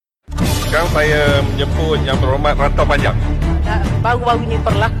Sekarang saya menjemput Yang Berhormat Rantau Panjang. Baru-baru ini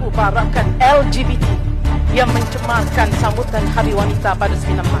berlaku barakan LGBT yang mencemarkan sambutan Hari Wanita pada 9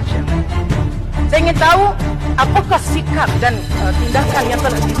 Mac. Saya ingin tahu apakah sikap dan tindakan yang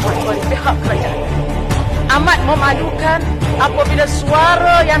telah dibuat oleh pihak kerajaan. Amat memalukan apabila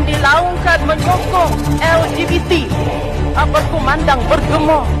suara yang dilaungkan menyokong LGBT berkumandang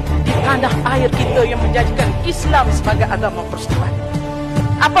bergema di tanah air kita yang menjadikan Islam sebagai agama persekutuan.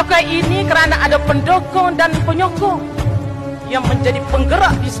 Apakah ini kerana ada pendukung dan penyokong yang menjadi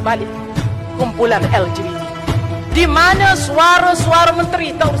penggerak di sebalik kumpulan LGBT? Di mana suara-suara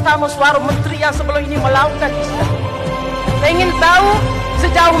menteri, terutama suara menteri yang sebelum ini melakukan Islam? Saya ingin tahu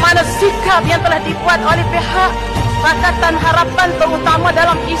sejauh mana sikap yang telah dibuat oleh pihak Pakatan Harapan terutama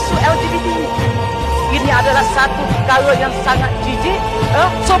dalam isu LGBT ini. Ini adalah satu perkara yang sangat jijik,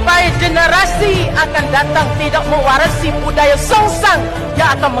 supaya generasi akan datang tidak mewarisi budaya songsang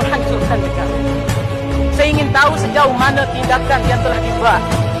yang akan menghancurkan negara. Saya ingin tahu sejauh mana tindakan yang telah dibuat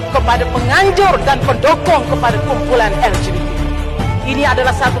kepada penganjur dan pendukung kepada kumpulan LGBT. Ini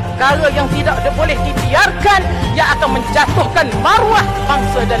adalah satu perkara yang tidak boleh dibiarkan, yang akan menjatuhkan maruah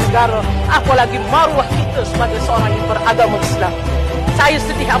bangsa dan negara, apalagi maruah kita sebagai seorang yang beragama Islam. Saya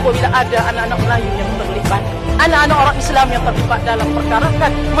sedih apabila ada anak-anak Melayu yang terlibat, anak-anak orang Islam yang terlibat dalam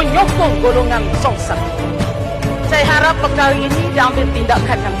perkarakan menyokong golongan songsang. Saya harap perkara ini diambil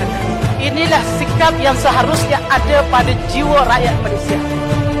tindakan yang tegas. Inilah sikap yang seharusnya ada pada jiwa rakyat Malaysia,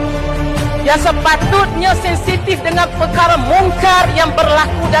 yang sepatutnya sensitif dengan perkara mungkar yang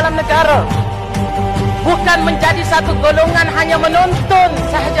berlaku dalam negara. Bukan menjadi satu golongan hanya menonton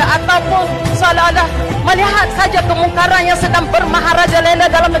sahaja ataupun seolah-olah melihat saja kemungkaran yang sedang bermaharajalela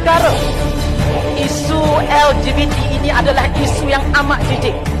dalam negara. Isu LGBT ini adalah isu yang amat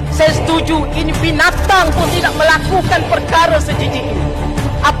jijik. Saya setuju, ini binatang pun tidak melakukan perkara sejijik ini,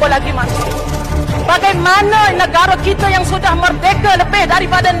 apalagi manusia. Bagaimana negara kita yang sudah merdeka lebih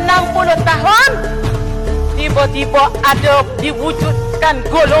daripada 60 tahun tiba-tiba ada diwujudkan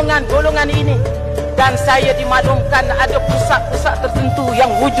golongan-golongan ini. Dan saya dimaklumkan ada pusat-pusat tertentu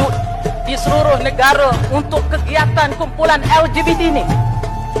yang wujud di seluruh negara untuk kegiatan kumpulan LGBT ini.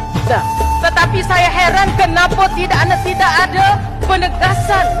 Tetapi saya heran kenapa tidak ada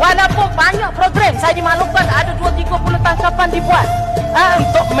penegasan, walaupun banyak program. Saya dimaklumkan ada 2-30 tangkapan dibuat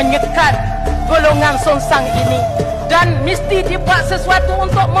untuk menyekat golongan songsang ini, dan mesti dibuat sesuatu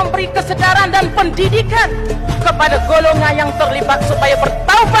untuk memberi kesedaran dan pendidikan kepada golongan yang terlibat supaya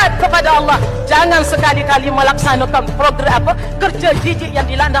bertaubat kepada Allah. Jangan sekali-kali melaksanakan program kerja jijik yang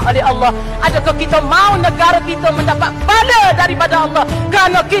dilandang oleh Allah. Adakah kita mahu negara kita mendapat bala daripada Allah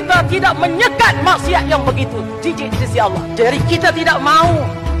kerana kita tidak menyekat maksiat yang begitu jijik di sisi Allah? Jadi kita tidak mahu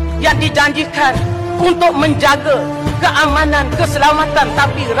yang dijanjikan untuk menjaga keamanan, keselamatan,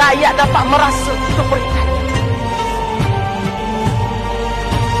 tapi rakyat dapat merasa keberitahuan.